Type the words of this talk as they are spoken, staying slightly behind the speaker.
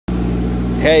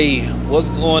Hey, what's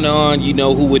going on? You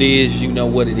know who it is, you know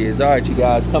what it is. All right, you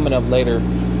guys, coming up later,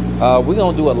 we're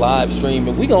gonna do a live stream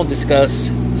and we're gonna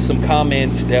discuss some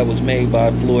comments that was made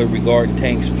by Floyd regarding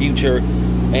Tank's future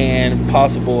and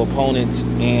possible opponents,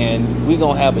 and we're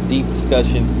gonna have a deep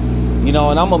discussion. You know,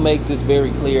 and I'm gonna make this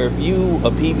very clear: if you a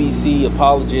PBC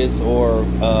apologist or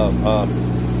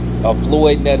a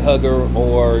Floyd net hugger,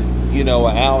 or you know,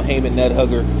 an Al Heyman net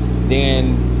hugger,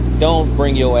 then don't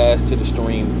bring your ass to the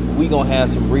stream. We gonna have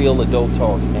some real adult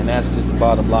talk, and that's just the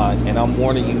bottom line. And I'm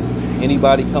warning you,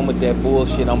 anybody come with that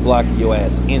bullshit, I'm blocking your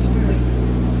ass instantly.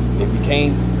 If you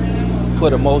can't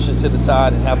put emotions to the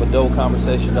side and have adult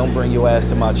conversation, don't bring your ass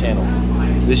to my channel.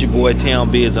 This your boy Town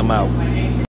Biz. I'm out.